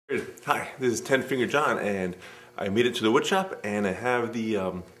Hi, this is 10 Finger John, and I made it to the wood shop, and I have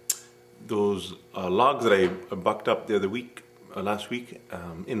the those logs that I bucked up the other week, last week,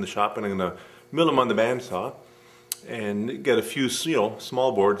 in the shop, and I'm gonna mill them on the bandsaw and get a few,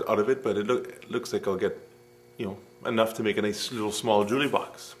 small boards out of it. But it looks like I'll get, enough to make a nice little small jewelry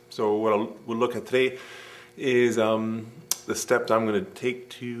box. So what we'll look at today is the steps I'm going to take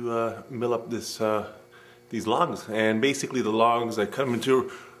to mill up these logs. And basically, the logs, I cut them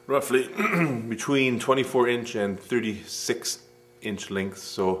into roughly between 24-inch and 36-inch lengths,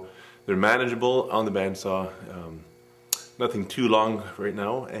 so they're manageable on the bandsaw. Nothing too long right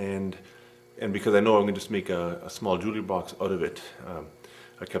now, and because I know I'm going to just make a small jewelry box out of it,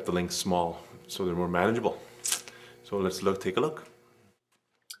 I kept the lengths small so they're more manageable. So let's take a look.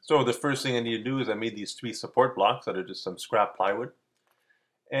 So the first thing I need to do is I made these 3 support blocks that are just some scrap plywood.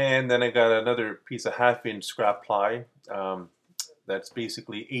 And then I got another piece of 1/2-inch scrap ply that's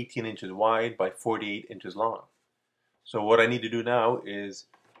basically 18 inches wide by 48 inches long. So what I need to do now is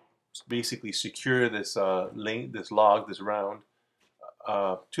basically secure this this round,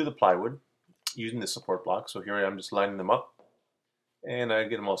 to the plywood using the support block. So here I am just lining them up, and I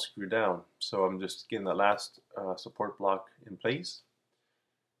get them all screwed down. So I'm just getting the last support block in place.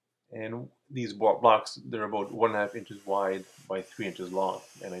 And these blocks, they're about 1.5 inches wide by 3 inches long,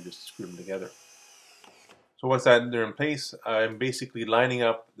 and I just screwed them together. So once they're in place, I'm basically lining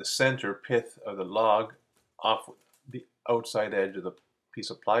up the center pith of the log off the outside edge of the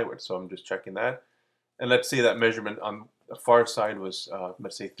piece of plywood. So I'm just checking that. And let's say that measurement on the far side was,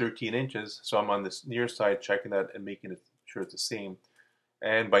 let's say 13 inches. So I'm on this near side checking that and making sure it's the same.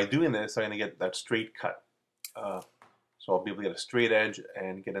 And by doing this, I'm going to get that straight cut. So I'll be able to get a straight edge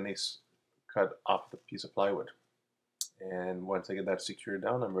and get a nice cut off the piece of plywood. And once I get that secured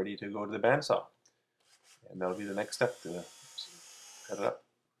down, I'm ready to go to the bandsaw. And that'll be the next step to cut it up.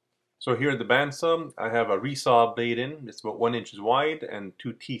 So here at the bandsaw, I have a resaw blade in. It's about 1 inch wide and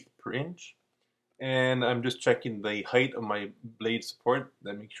 2 teeth per inch. And I'm just checking the height of my blade support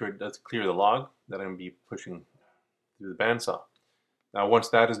to make sure it does clear the log that I'm going to be pushing through the bandsaw. Now once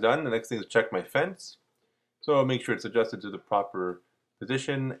that is done, the next thing is check my fence. So I'll make sure it's adjusted to the proper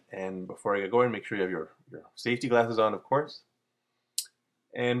position, and before I get going, make sure you have your safety glasses on, of course.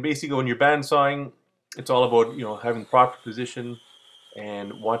 And basically when you're bandsawing, it's all about having proper position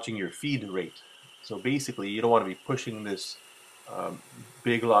and watching your feed rate. So basically you don't want to be pushing this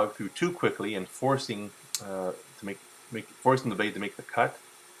big log through too quickly and forcing forcing the blade to make the cut.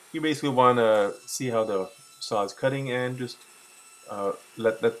 You basically want to see how the saw is cutting and just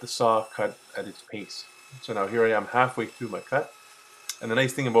let the saw cut at its pace. So now here I am halfway through my cut. And the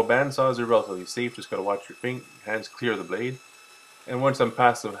nice thing about bandsaws, they're relatively safe. Just got to watch your hands clear the blade. And once I'm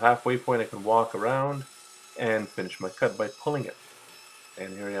past the halfway point, I can walk around and finish my cut by pulling it.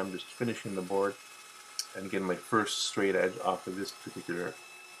 And here I am just finishing the board and getting my first straight edge off of this particular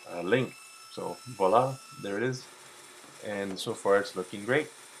length. So voila, there it is. And so far it's looking great.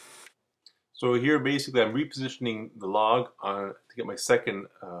 So here basically I'm repositioning the log to get my second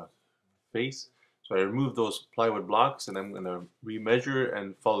face. So I removed those plywood blocks, and I'm going to remeasure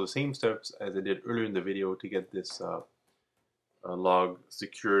and follow the same steps as I did earlier in the video to get this log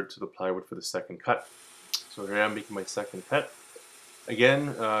secured to the plywood for the second cut. So here I am making my second cut.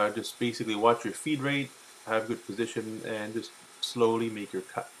 Again, just basically watch your feed rate, have good position, and just slowly make your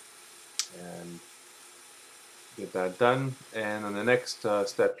cut. And get that done. And on the next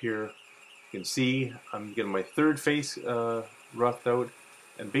step here, you can see I'm getting my third face roughed out.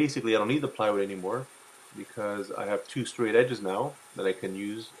 And basically I don't need the plywood anymore because I have 2 straight edges now that I can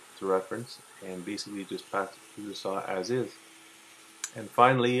use to reference, and basically just pass it through the saw as is. And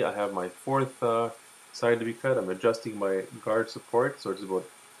finally I have my fourth side to be cut. I'm adjusting my guard support so it's about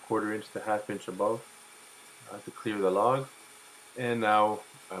 1/4 inch to 1/2 inch above to clear the log. And now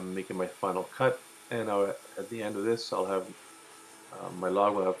I'm making my final cut, and now at the end of this I'll have my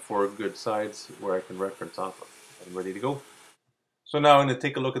log will have 4 good sides where I can reference off of. I'm ready to go. So now I'm going to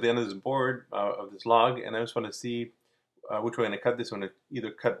take a look at the end of this board, of this log, and I just want to see which way I'm going to cut this. I'm going to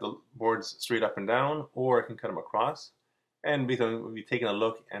either cut the boards straight up and down, or I can cut them across. And basically we'll be taking a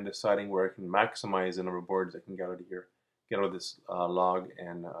look and deciding where I can maximize the number of boards I can get out of here, get out of this log,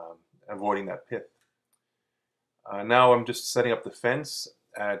 and avoiding that pith. Now I'm just setting up the fence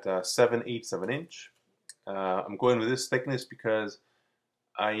at 7/8 of an inch. I'm going with this thickness because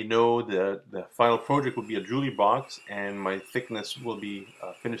I know the final project will be a jewelry box, and my thickness will be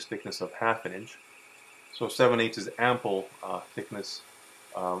a finished thickness of 1/2 inch. So 7/8 is ample thickness,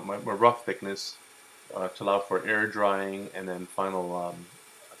 my rough thickness, to allow for air drying and then final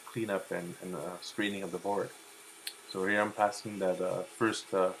cleanup and straightening of the board. So here I'm passing that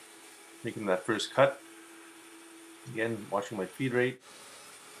making that first cut. Again, watching my feed rate,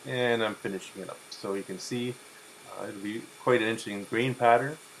 and I'm finishing it up. So you can see it'll be quite an interesting grain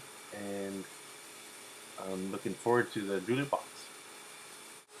pattern, and I'm looking forward to the jewelry box.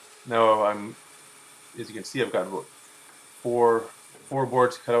 Now as you can see, I've got about four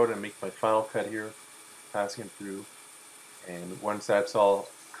boards cut out and make my final cut here, passing it through. And once that's all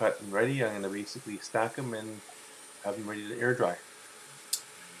cut and ready, I'm going to basically stack them and have them ready to air dry.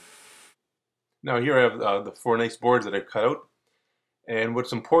 Now here I have the four nice boards that I've cut out. And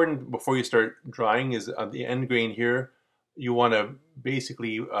what's important before you start drying is on the end grain here, you want to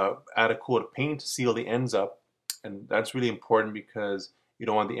basically add a coat of paint to seal the ends up. And that's really important because you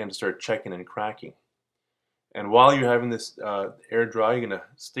don't want the end to start checking and cracking. And while you're having this air dry, you're going to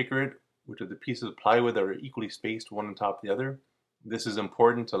sticker it, which are the pieces of plywood that are equally spaced one on top of the other. This is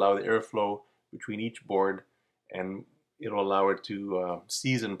important to allow the airflow between each board, and it'll allow it to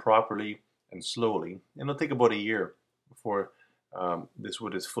season properly and slowly. And it'll take about a year before this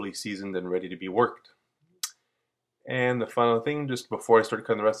wood is fully seasoned and ready to be worked. And the final thing, just before I start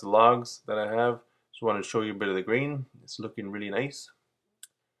cutting the rest of the logs that I have, just want to show you a bit of the grain. It's looking really nice.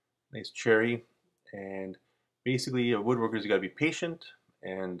 Nice cherry. And basically, a woodworker's got to be patient,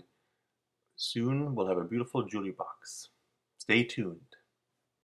 and soon we'll have a beautiful jewelry box. Stay tuned.